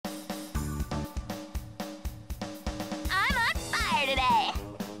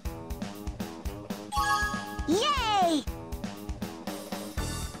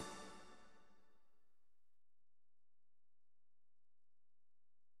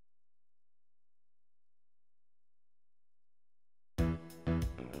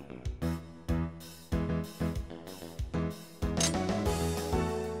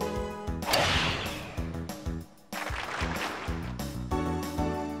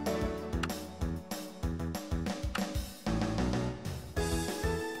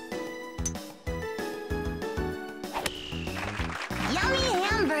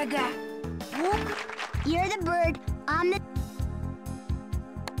hamburger. Whoop. You're the bird. I'm the...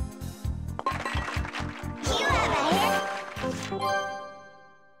 You have a hair...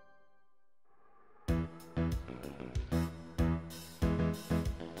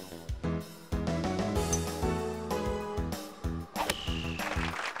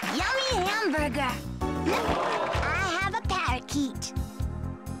 Yummy hamburger. I have a parakeet.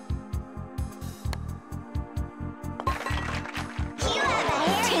 You have a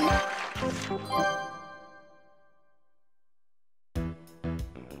hair...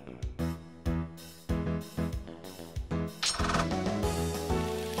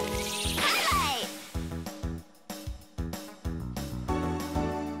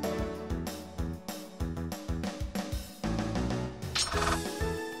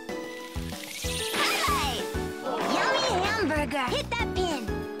 Hit that pin.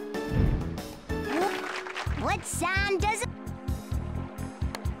 What sound does it?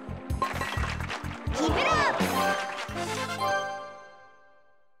 Keep it up.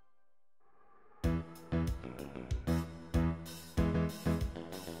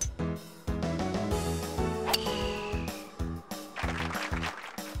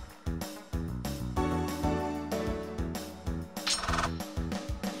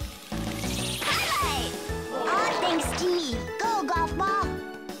 Highlight. All thanks to me. Go, golf ball.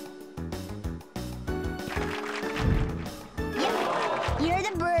 Yep, you're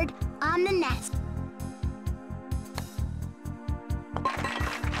the bird on the nest.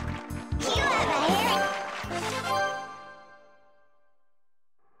 You have a hair.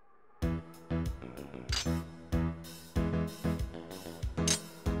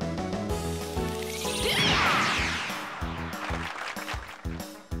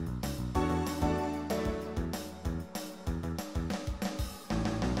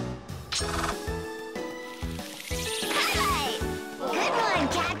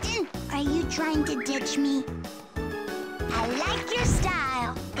 Are you trying to ditch me? I like your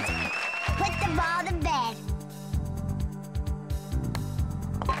style. Put the ball to bed.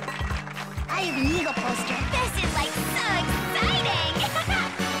 I have an eagle poster. This is like so exciting!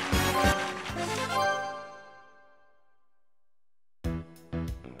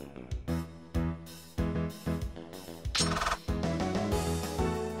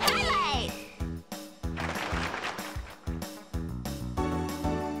 Highlight!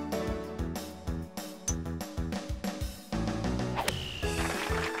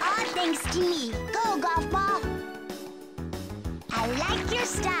 Thanks to me. Go, golf ball. I like your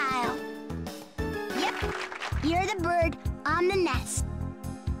style. Yep, you're the bird on the nest.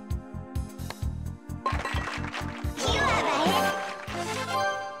 You have a hit.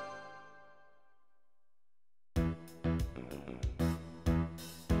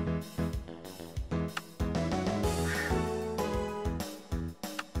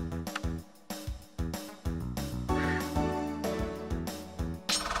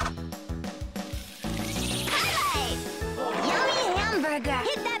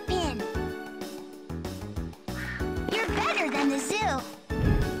 Hit that pin. You're better than the zoo.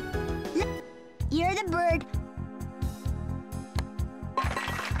 You're the bird.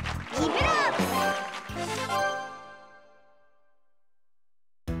 Keep it up.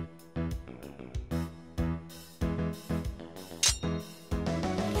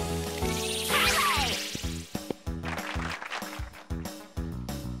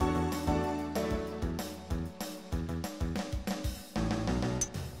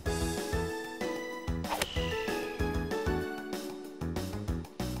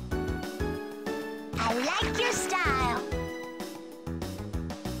 I like your style.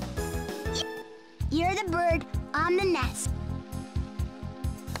 You're the bird on the nest.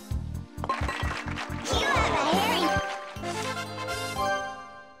 You have a hairy...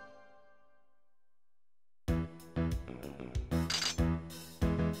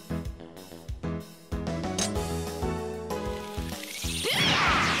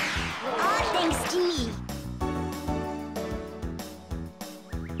 All thanks to me.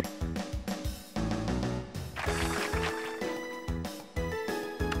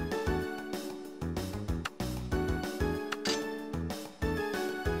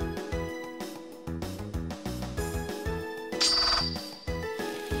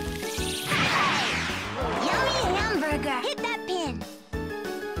 Hit that pin.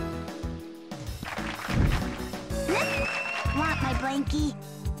 Want my blankie?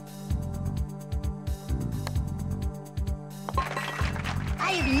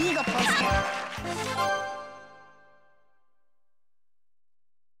 I have an eagle poster.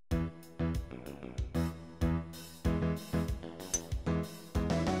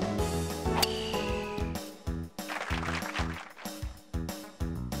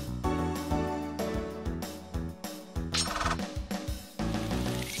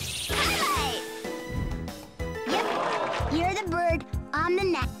 the bird on the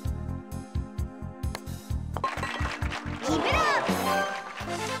nest. Keep it up!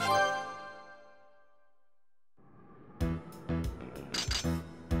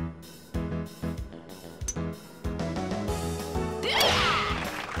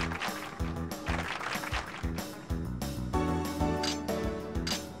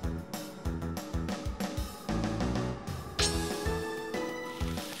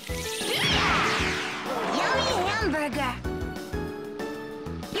 Hamburger.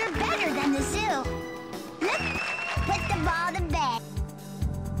 You're better than the zoo. Put the ball to bed.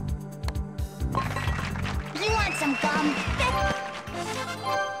 You want some gum?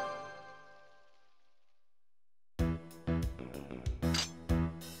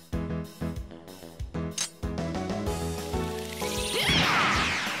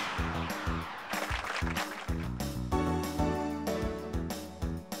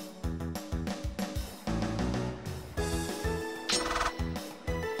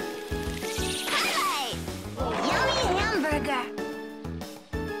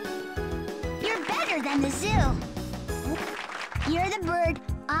 You're better than the zoo. You're the bird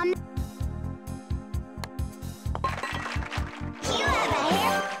on the... You have a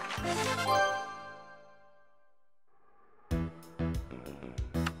hair...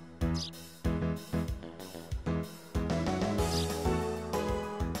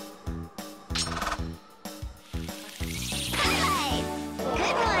 Hey!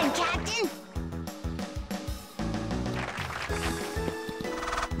 Good one, Captain.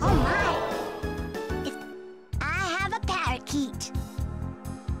 Oh my! I have a parakeet.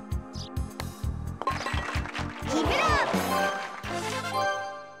 Keep it up!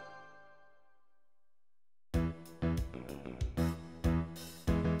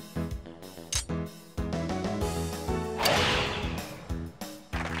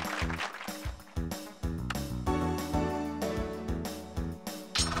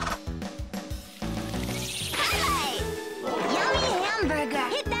 Hey! Yummy hamburger!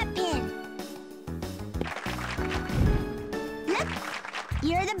 Hit that pin! Look!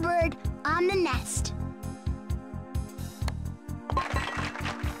 You're the bird on the nest.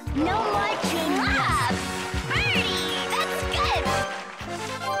 No more train wheels. Birdie! That's good!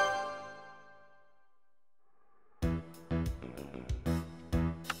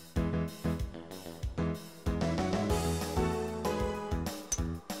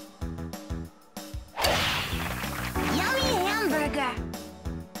 Yummy hamburger!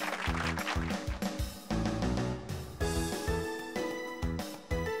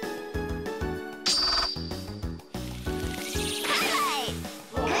 Hey!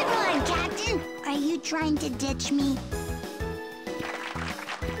 Good one, Captain! Are you trying to ditch me?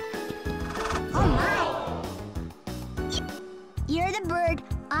 Oh my! You're the bird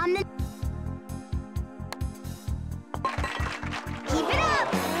on the... Keep it up!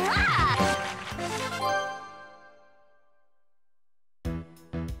 Ah!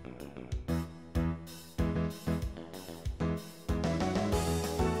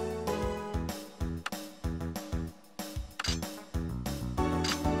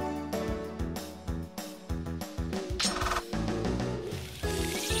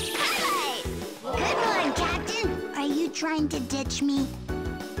 Hey! Good one, Captain! Are you trying to ditch me?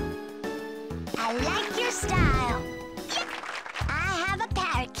 I like your style. Yep. I have a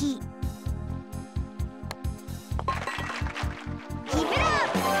parakeet. Keep it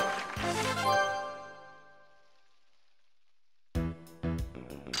up!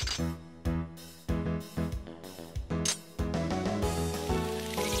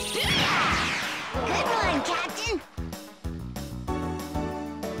 Good one, Captain!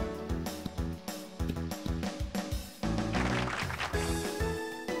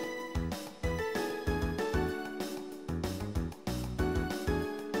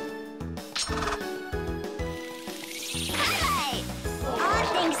 Hey! All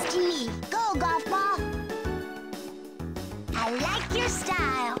thanks to me. Go, golf ball! I like your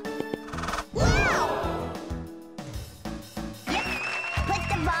style. Wow! Yep. Put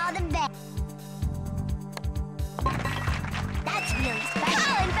the ball to bed. That's really special.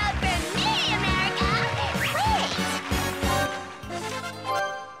 Calling vote for me, America! Great!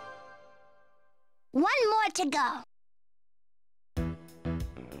 One more to go.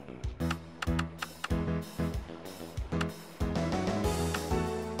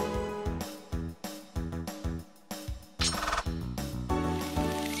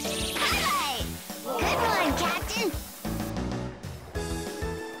 Hey! Good one, Captain!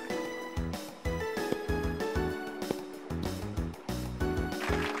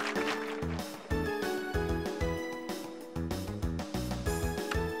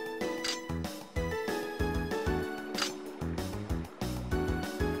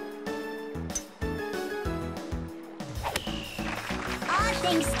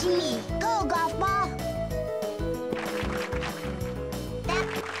 thanks to me. Go, golf ball.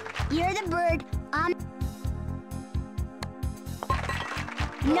 You're the bird.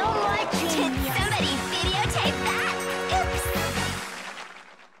 No more training. Did somebody videotape that? Oops!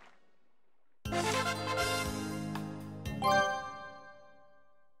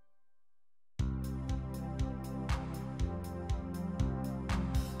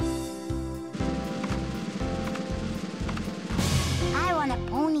 I want a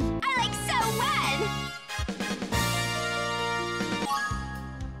pony. I like so red!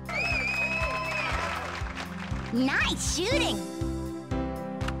 Nice shooting.